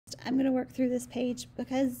I'm going to work through this page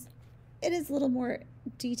because it is a little more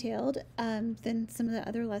detailed than some of the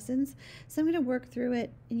other lessons. So I'm going to work through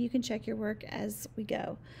it and you can check your work as we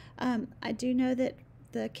go. I do know that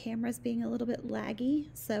the camera's being a little bit laggy,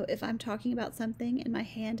 so if I'm talking about something and my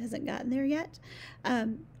hand hasn't gotten there yet,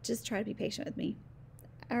 just try to be patient with me.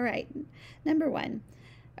 All right, number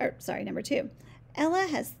two. Ella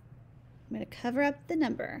has, I'm going to cover up the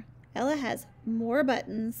number. Ella has more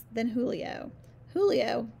buttons than Julio.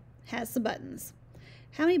 Julio has some buttons.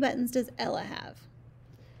 How many buttons does Ella have?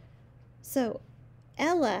 So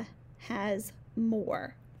Ella has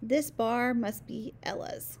more. This bar must be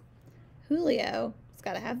Ella's. Julio's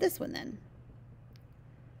got to have this one then.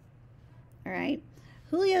 All right,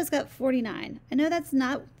 Julio's got 49. I know that's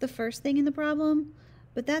not the first thing in the problem,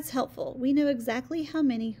 but that's helpful. We know exactly how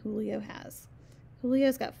many Julio has.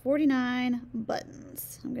 Julio's got 49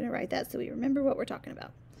 buttons. I'm going to write that so we remember what we're talking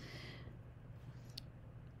about.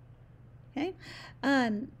 Okay,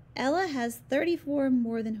 Ella has 34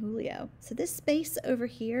 more than Julio. So this space over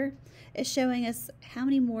here is showing us how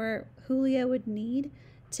many more Julio would need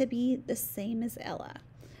to be the same as Ella.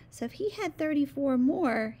 So if he had 34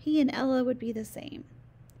 more, he and Ella would be the same.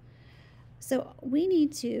 So we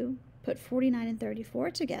need to put 49 and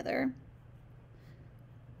 34 together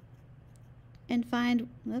and find,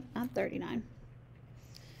 not 39,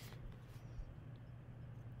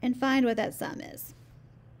 and find what that sum is.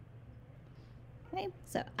 Okay,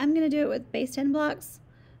 so I'm going to do it with base 10 blocks,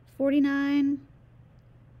 49.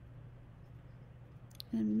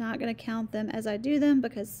 I'm not going to count them as I do them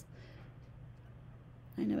because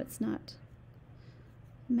I know it's not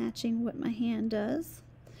matching what my hand does.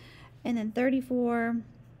 And then 34.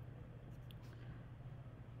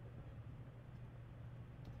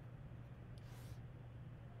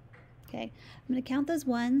 Okay, I'm going to count those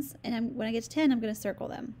ones, and when I get to 10, I'm going to circle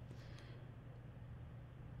them.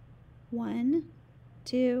 1,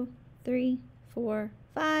 2, 3, 4,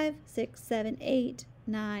 5, 6, 7, 8,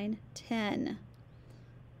 9, 10.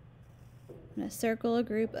 I'm going to circle a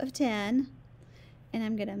group of 10, and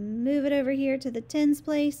I'm going to move it over here to the tens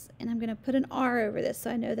place, and I'm going to put an R over this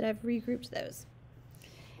so I know that I've regrouped those.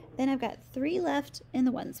 Then I've got 3 left in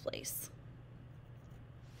the ones place.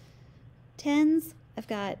 Tens, I've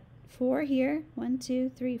got 4 here. 1,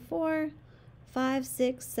 2, 3, 4, 5,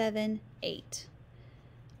 6, 7, 8.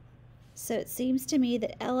 So it seems to me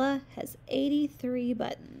that Ella has 83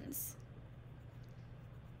 buttons.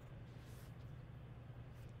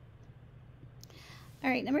 All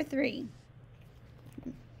right, number 3.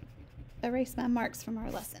 Erase my marks from our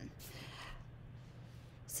lesson.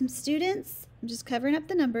 Some students, I'm just covering up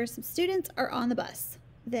the numbers, some students are on the bus.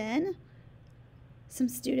 Then some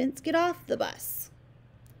students get off the bus.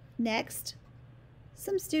 Next,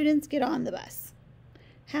 some students get on the bus.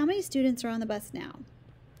 How many students are on the bus now?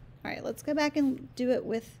 All right, let's go back and do it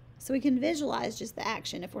with, so we can visualize just the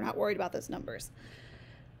action if we're not worried about those numbers.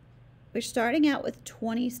 We're starting out with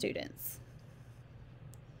 20 students.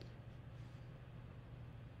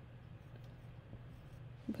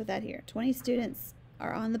 Put that here. 20 students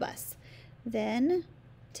are on the bus. Then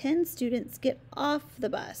 10 students get off the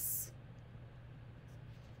bus.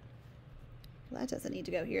 Well, that doesn't need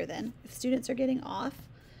to go here then. If students are getting off,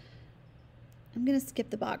 I'm going to skip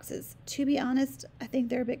the boxes. To be honest, I think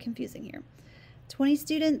they're a bit confusing here. 20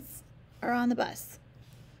 students are on the bus.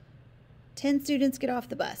 10 students get off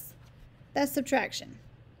the bus. That's subtraction.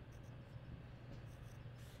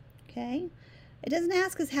 Okay? It doesn't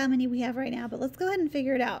ask us how many we have right now, but let's go ahead and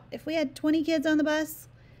figure it out. If we had 20 kids on the bus,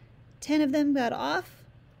 10 of them got off,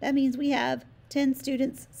 that means we have 10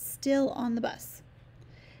 students still on the bus.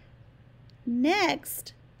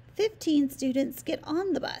 Next, 15 students get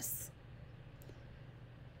on the bus.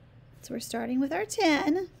 So we're starting with our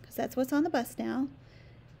 10, because that's what's on the bus now.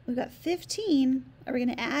 We've got 15. Are we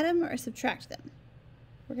going to add them or subtract them?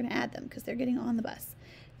 We're going to add them because they're getting on the bus.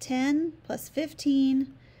 10 plus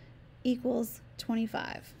 15 equals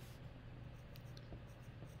 25.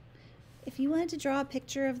 If you wanted to draw a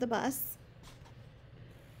picture of the bus,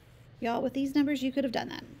 y'all, with these numbers, you could have done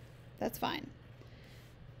that. That's fine.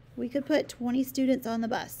 We could put 20 students on the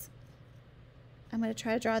bus. I'm going to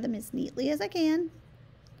try to draw them as neatly as I can.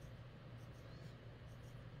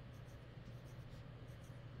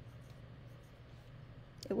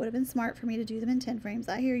 It would have been smart for me to do them in 10 frames.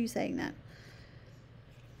 I hear you saying that.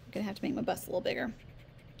 I'm going to have to make my bus a little bigger.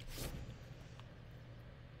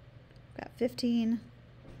 Got 15.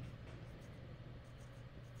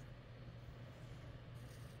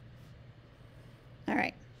 All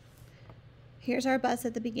right. Here's our bus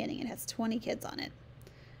at the beginning. It has 20 kids on it.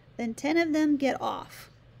 Then 10 of them get off.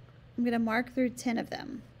 I'm going to mark through 10 of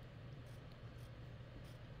them.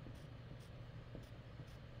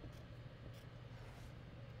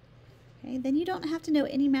 Okay, then you don't have to know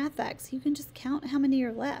any math facts. You can just count how many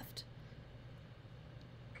are left.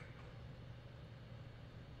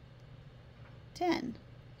 10.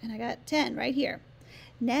 And I got 10 right here.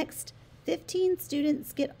 Next, 15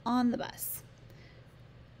 students get on the bus.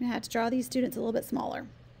 I'm gonna have to draw these students a little bit smaller.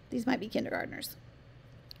 These might be kindergartners.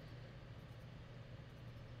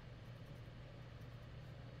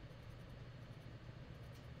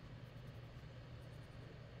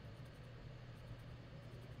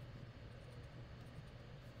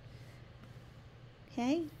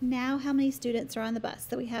 Okay, now how many students are on the bus?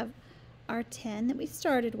 So we have our 10 that we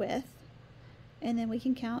started with, and then we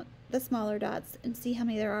can count the smaller dots and see how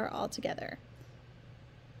many there are all together.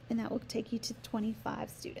 And that will take you to 25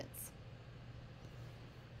 students.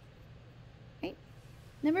 Right.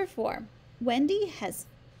 Number 4, Wendy has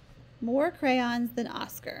more crayons than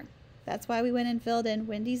Oscar. That's why we went and filled in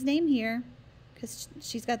Wendy's name here, because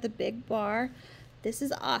she's got the big bar. This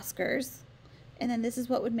is Oscar's, and then this is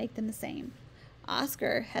what would make them the same.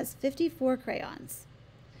 Oscar has 54 crayons.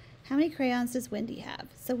 How many crayons does Wendy have?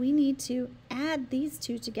 So we need to add these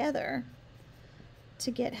two together to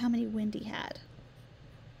get how many Wendy had.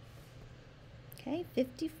 Okay,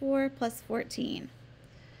 54 plus 14.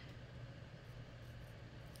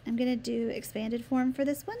 I'm going to do expanded form for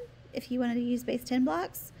this one. If you wanted to use base 10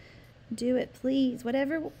 blocks, do it please.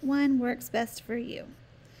 Whatever one works best for you.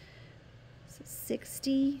 So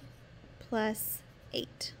 60 plus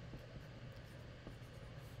 8.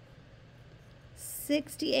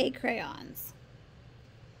 68 crayons.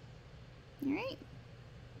 All right.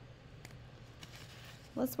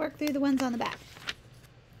 Let's work through the ones on the back.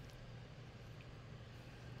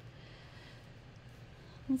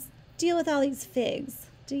 Let's deal with all these figs.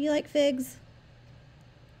 Do you like figs?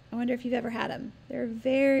 I wonder if you've ever had them.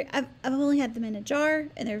 They're I've only had them in a jar,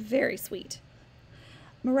 and they're very sweet.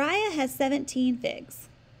 Mariah has 17 figs.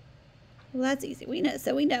 Well, that's easy. We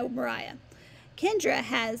know Mariah. Kendra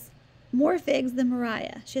has more figs than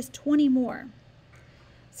Mariah. She has 20 more.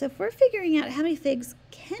 So if we're figuring out how many figs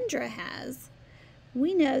Kendra has,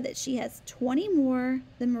 we know that she has 20 more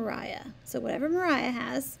than Mariah. So whatever Mariah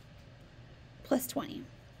has, plus 20.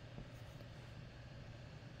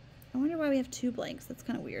 I wonder why we have 2 blanks. That's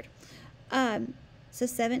kind of weird. So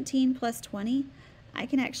 17 plus 20. I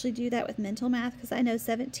can actually do that with mental math because I know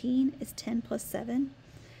 17 is 10 plus 7.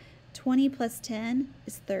 20 plus 10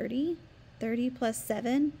 is 30. 30 plus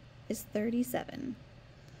 7 is 37.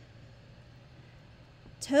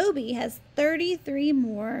 Toby has 33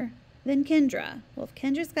 more than Kendra. Well, if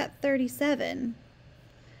Kendra's got 37,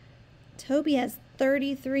 Toby has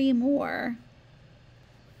 33 more.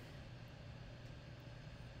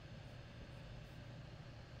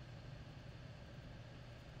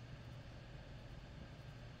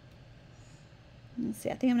 Let's see,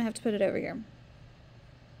 I think I'm gonna have to put it over here.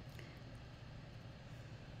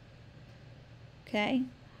 Okay,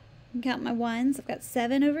 I can count my ones. I've got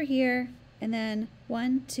 7 over here, and then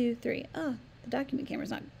 1, 2, 3. Oh, the document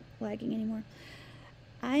camera's not lagging anymore.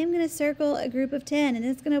 I am gonna circle a group of 10, and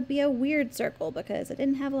it's gonna be a weird circle because I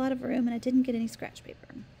didn't have a lot of room and I didn't get any scratch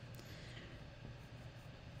paper.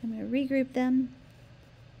 I'm gonna regroup them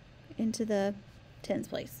into the 10s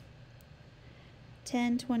place.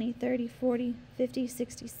 10, 20, 30, 40, 50,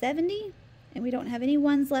 60, 70, and we don't have any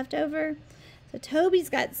ones left over. So Toby's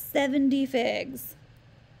got 70 figs.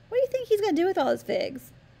 What do you think he's going to do with all his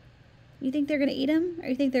figs? You think they're going to eat them, or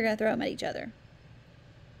you think they're going to throw them at each other?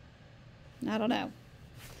 I don't know.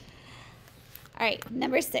 All right,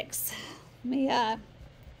 number 6. I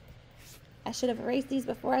should have erased these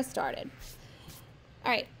before I started.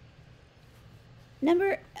 All right.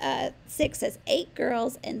 Number 6 says 8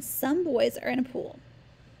 girls and some boys are in a pool.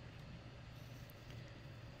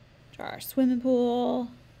 Draw our swimming pool.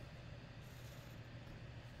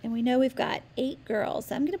 And we know we've got 8 girls.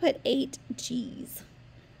 So I'm going to put 8 G's.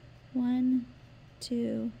 1,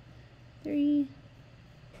 2, 3,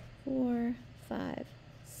 4, 5,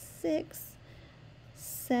 6,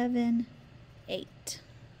 7, 8.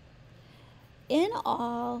 In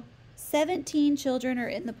all, 17 children are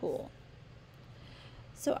in the pool.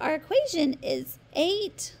 So our equation is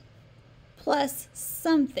 8 plus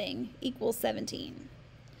something equals 17.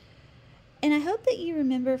 And I hope that you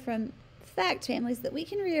remember from fact families that we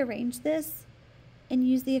can rearrange this and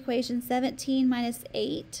use the equation 17 minus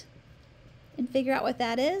 8 and figure out what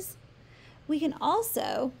that is. We can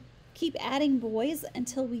also keep adding boys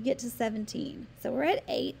until we get to 17. So we're at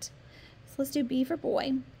 8. So let's do B for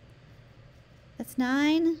boy. That's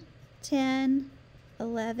 9, 10,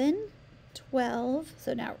 11, 12.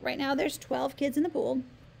 So now, right now there's 12 kids in the pool.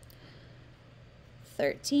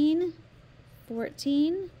 13,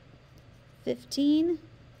 14, 15,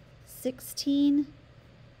 16,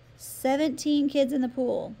 17 kids in the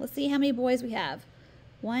pool. Let's see how many boys we have.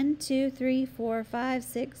 1, 2, 3, 4, 5,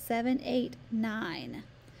 6, 7, 8, 9.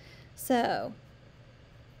 So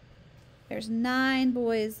there's 9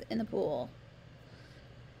 boys in the pool.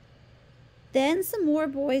 Then some more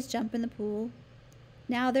boys jump in the pool.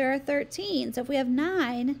 Now there are 13. So if we have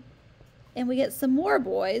 9 and we get some more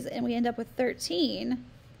boys and we end up with 13,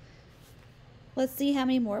 let's see how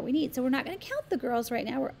many more we need. So we're not going to count the girls right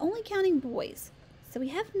now. We're only counting boys. So we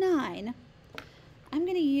have 9. I'm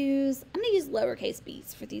going to use lowercase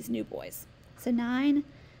b's for these new boys. So 9,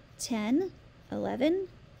 10, 11,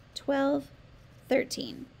 12,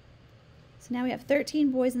 13. So now we have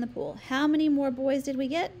 13 boys in the pool. How many more boys did we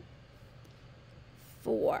get?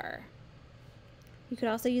 4. You could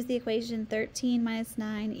also use the equation 13 minus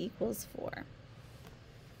 9 equals 4.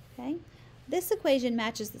 Okay? This equation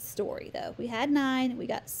matches the story, though. We had 9, we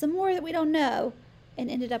got some more that we don't know, and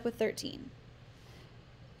ended up with 13.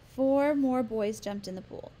 4 more boys jumped in the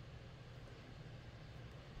pool.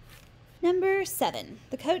 Number 7.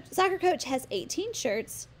 The soccer coach has 18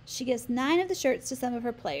 shirts. She gives 9 of the shirts to some of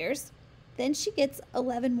her players. Then she gets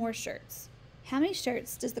 11 more shirts. How many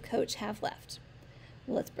shirts does the coach have left?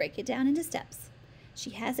 Well, let's break it down into steps.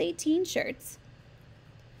 She has 18 shirts.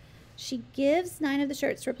 She gives 9 of the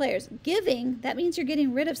shirts to her players. Giving, that means you're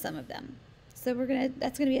getting rid of some of them. So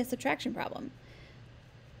that's gonna be a subtraction problem.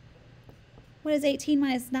 What is 18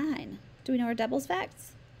 minus 9? Do we know our doubles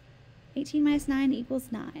facts? 18 minus 9 equals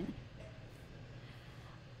 9.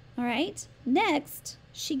 All right, next,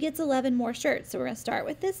 she gets 11 more shirts. So we're gonna start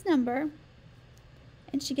with this number,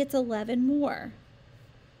 and she gets 11 more.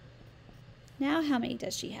 Now how many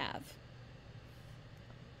does she have?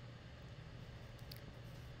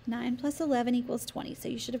 9 plus 11 equals 20. So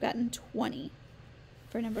you should have gotten 20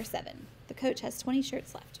 for number 7. The coach has 20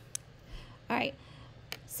 shirts left. All right.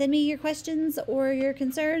 Send me your questions or your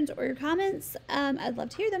concerns or your comments. I'd love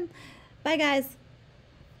to hear them. Bye, guys.